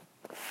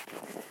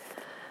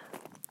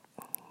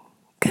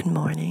Good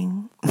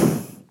morning.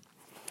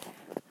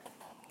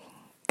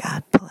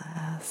 God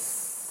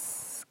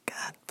bless.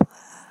 God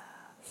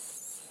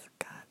bless.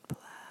 God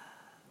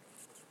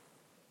bless.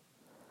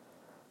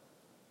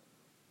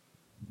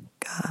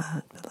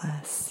 God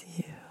bless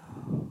you.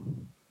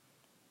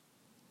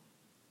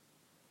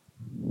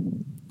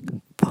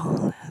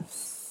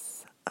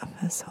 Fullness of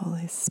His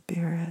Holy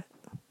Spirit.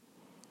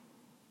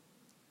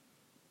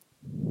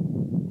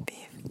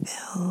 Be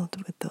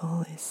filled with the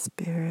Holy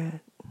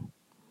Spirit.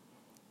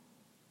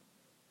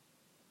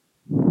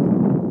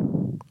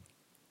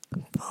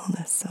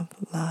 Fullness of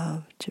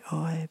love,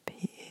 joy,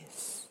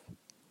 peace.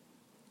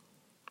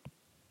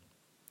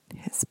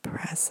 His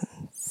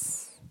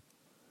presence.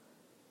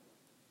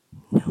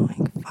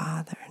 Knowing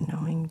Father,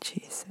 knowing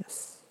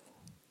Jesus.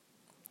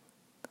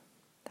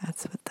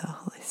 That's what the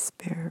Holy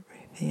Spirit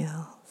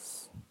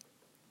reveals.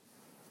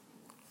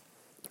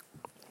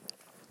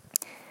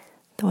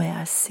 The way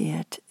I see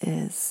it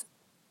is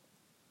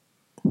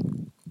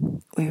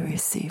we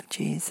receive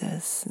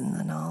Jesus and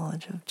the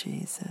knowledge of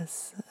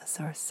Jesus as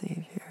our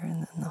Savior,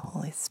 and then the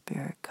Holy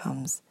Spirit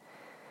comes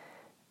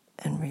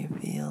and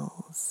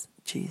reveals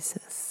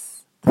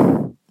Jesus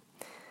in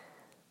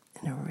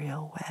a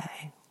real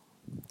way,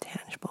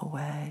 tangible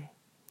way,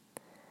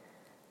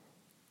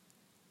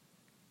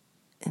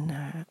 and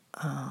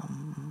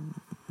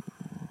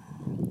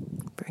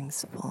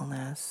brings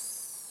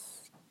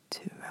fullness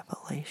to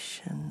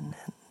revelation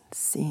and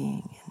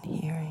seeing and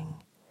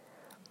hearing.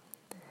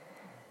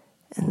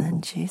 And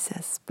then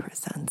Jesus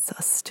presents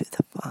us to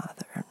the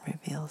Father and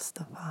reveals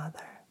the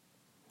Father.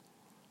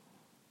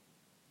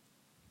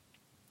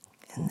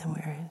 And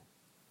then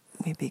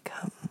we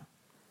become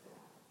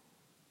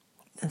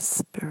a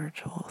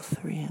spiritual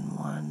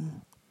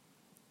 3-in-1,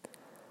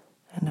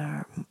 and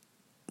our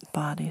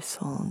body,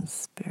 soul, and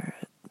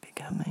spirit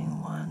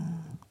becoming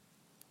one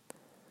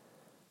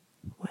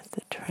with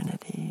the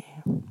Trinity,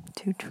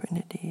 two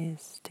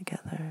Trinities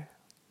together,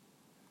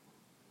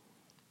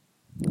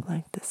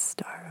 like the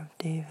Star of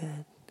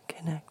David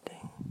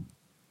connecting.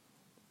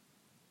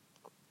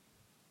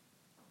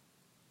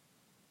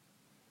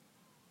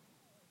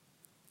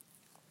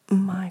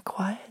 My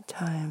quiet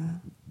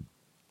time,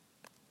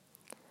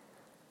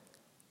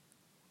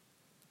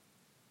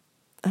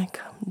 I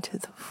come to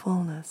the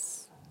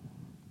fullness.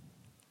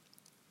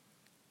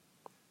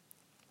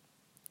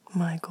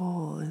 My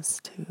goal is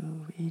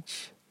to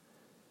reach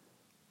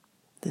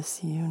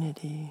this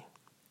unity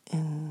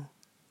in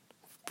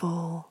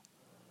full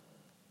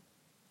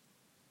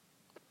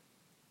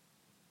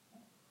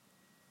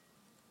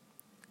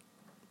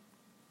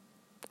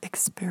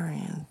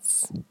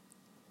experience.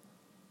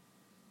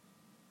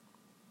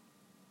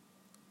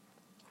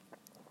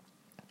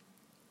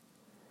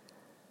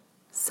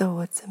 So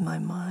what's in my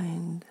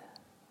mind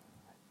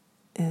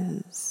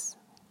is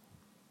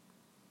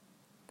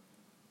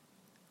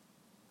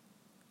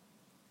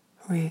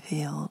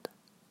revealed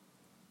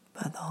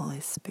by the Holy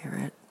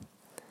Spirit.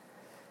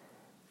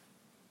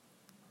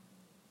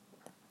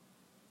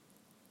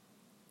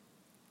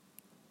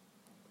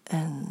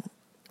 And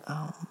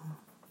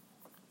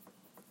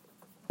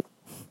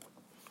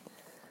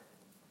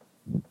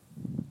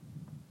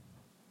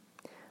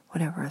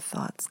whatever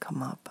thoughts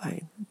come up,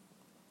 I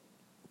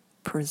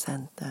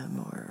present them,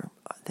 or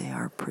they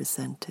are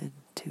presented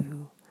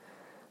to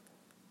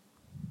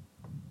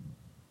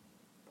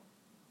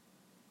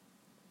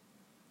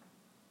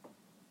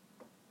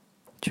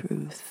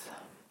truth,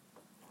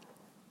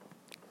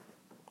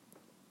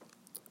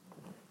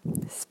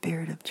 the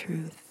Spirit of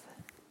truth.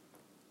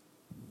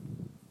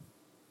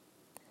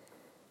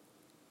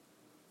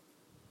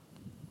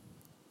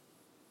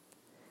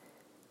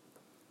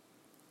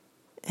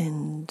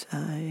 And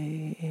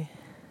I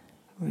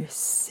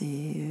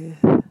receive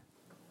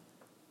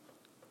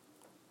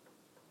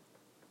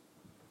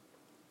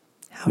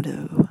how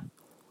to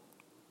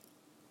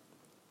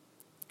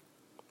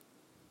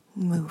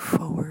move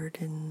forward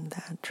in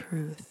that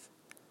truth.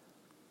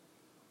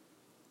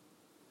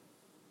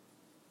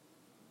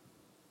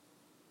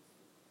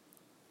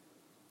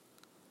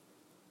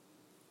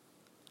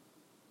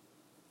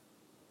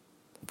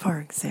 For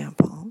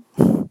example,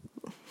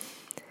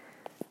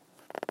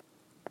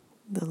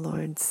 the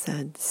Lord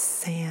said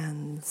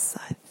sands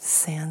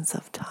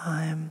of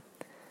time.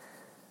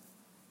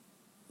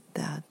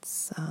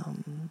 That's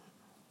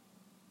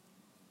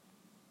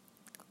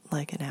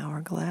like an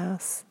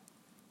hourglass.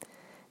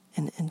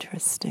 And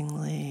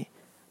interestingly,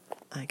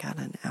 I got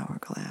an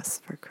hourglass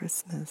for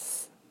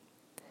Christmas.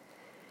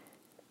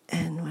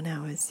 And when I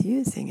was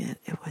using it,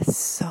 it was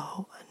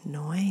so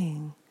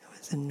annoying. It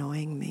was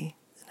annoying me.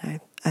 And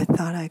I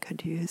thought I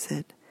could use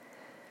it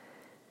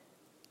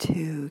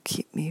to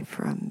keep me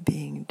from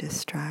being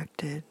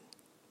distracted.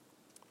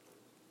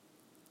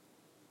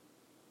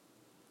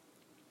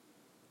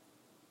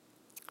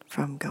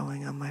 From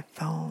going on my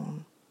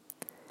phone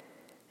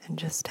and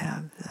just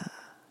have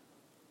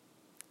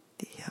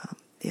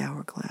the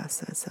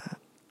hourglass as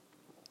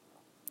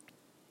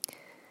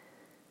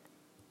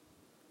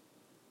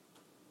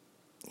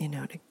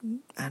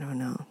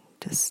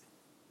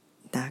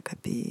that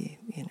could be,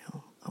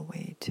 a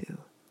way to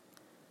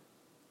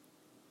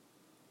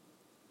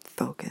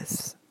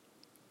focus.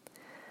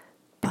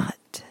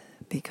 But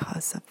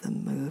because of the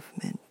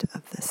movement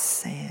of the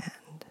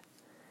sand,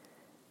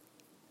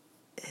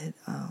 it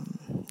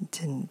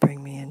didn't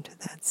bring me into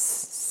that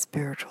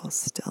spiritual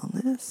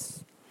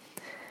stillness,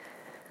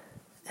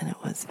 and it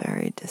was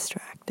very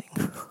distracting.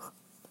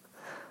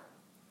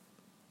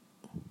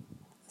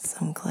 So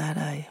I'm glad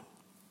I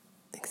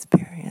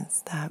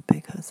experienced that,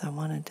 because I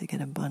wanted to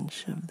get a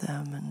bunch of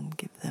them and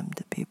give them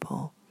to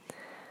people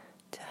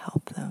to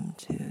help them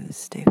to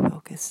stay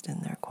focused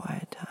in their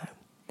quiet time.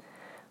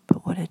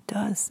 But what it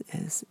does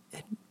is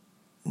it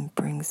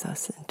brings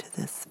us into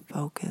this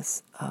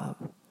focus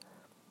of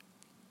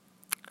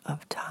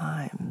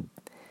time.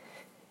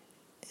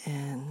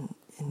 And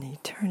in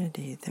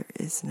eternity, there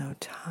is no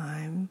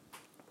time.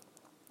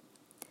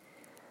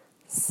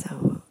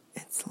 So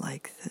it's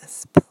like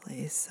this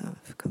place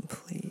of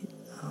complete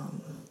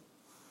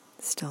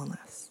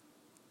stillness.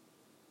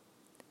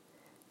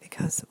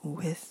 Because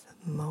with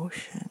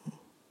motion,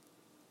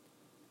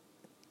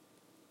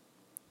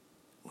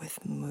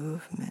 with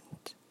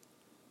movement,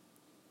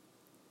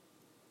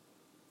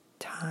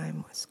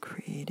 time was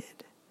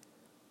created.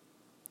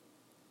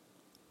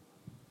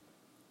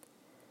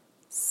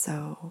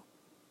 So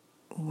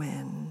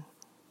when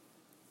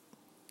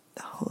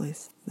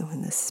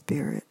the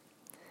Spirit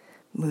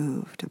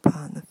moved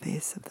upon the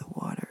face of the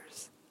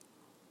waters,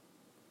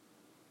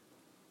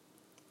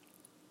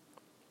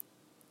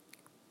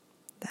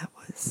 that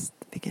was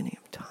the beginning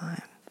of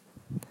time.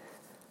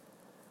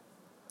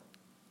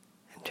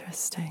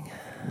 Interesting.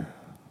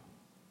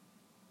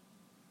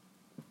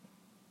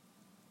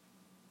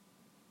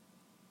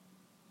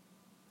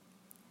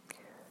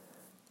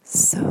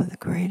 So the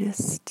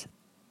greatest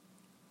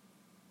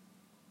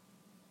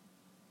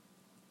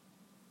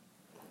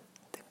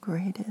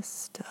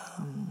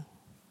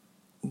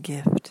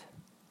gift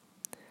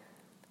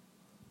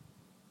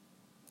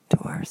to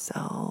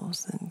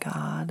ourselves and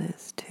God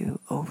is to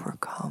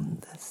overcome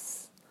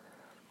this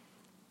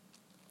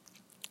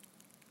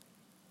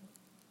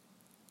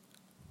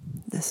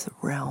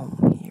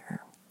realm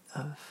here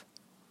of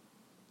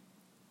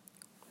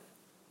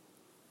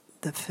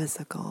the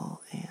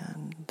physical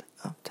and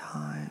of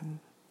time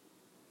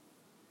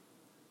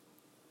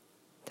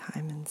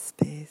and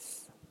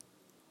space.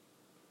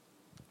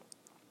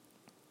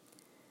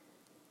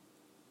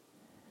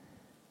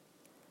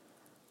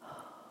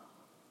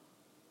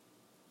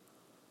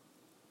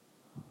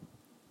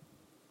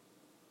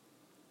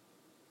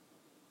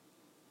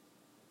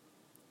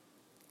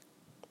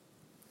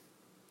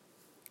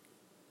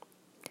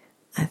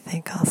 I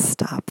think I'll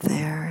stop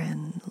there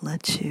and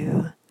let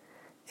you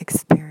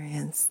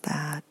experience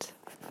that